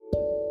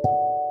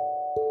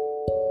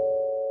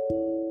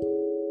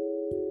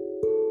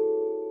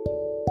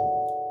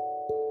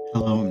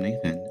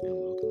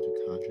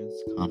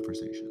is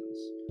Conversations.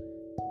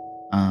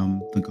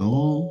 The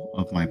goal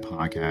of my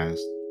podcast,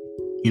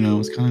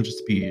 is kind of just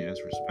to be as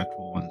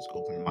respectful and as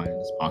open-minded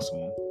as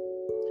possible.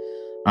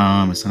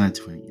 It's not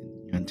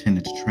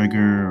intended to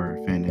trigger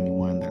or offend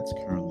anyone that's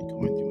currently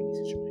going through any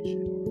situation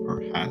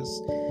or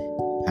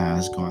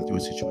has gone through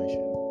a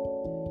situation.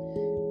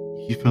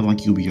 If you feel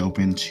like you'll be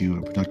open to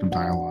a productive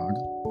dialogue,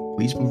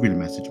 please feel free to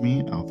message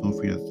me. I'll feel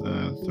free to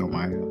throw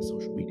my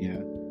social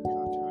media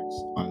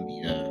contacts on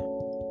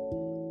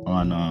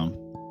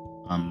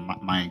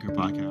my Anchor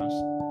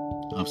podcast.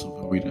 So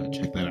feel free to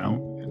check that out.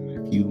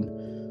 And if you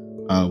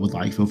would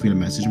like, feel free to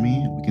message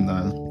me. We can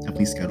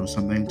definitely schedule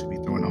something to be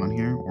thrown on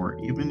here. Or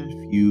even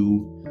if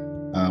you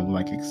would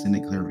like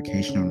extended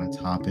clarification on a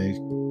topic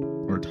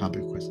or a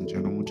topic question in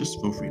general, just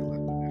feel free to let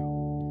me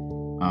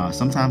know.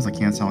 Sometimes I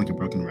can't sound like a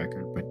broken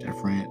record, but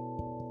different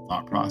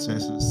thought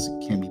processes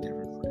can be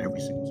different for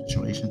every single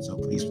situation. So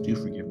please do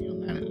forgive me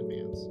on that in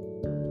advance.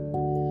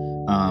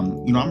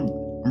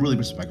 I'm really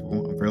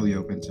respectful. I'm fairly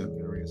open to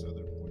various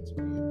other points of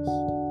views,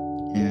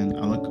 and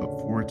I look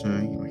forward to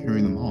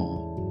hearing them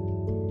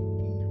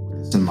all.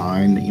 With this in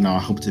mind, I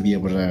hope to be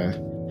able to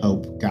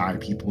help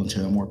guide people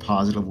into a more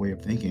positive way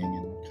of thinking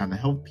and kind of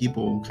help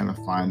people kind of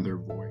find their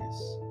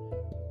voice,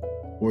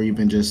 or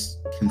even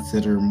just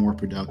consider more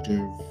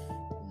productive,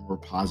 more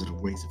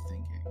positive ways of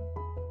thinking.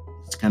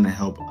 It's kind of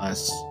help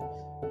us,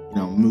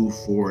 move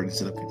forward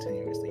instead of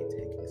continuously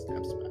taking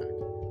steps back.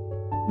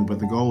 But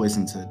the goal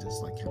isn't to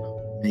just kind of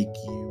make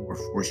you or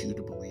force you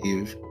to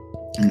believe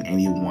in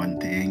any one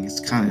thing. It's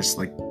kind of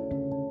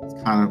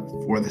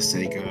for the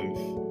sake of,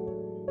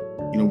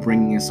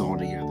 bringing us all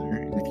together.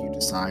 And if you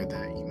decide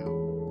that,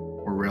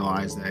 or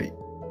realize that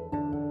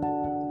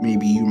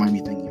maybe you might be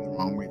thinking the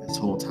wrong way this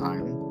whole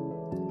time,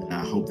 then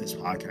I hope this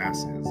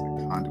podcast is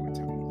a conduit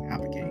to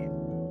navigate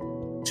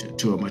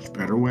to a much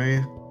better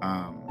way.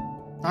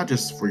 Not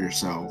just for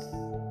yourself,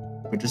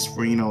 but just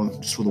for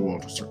the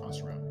world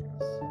surrounding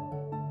us.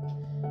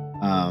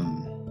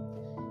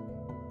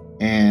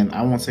 And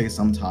I won't say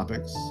some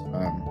topics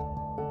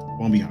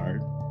won't be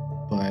hard,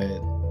 but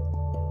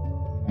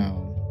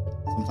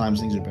sometimes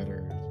things are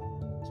better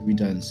to be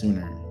done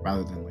sooner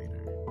rather than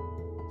later.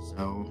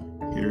 So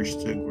here's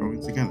to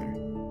growing together.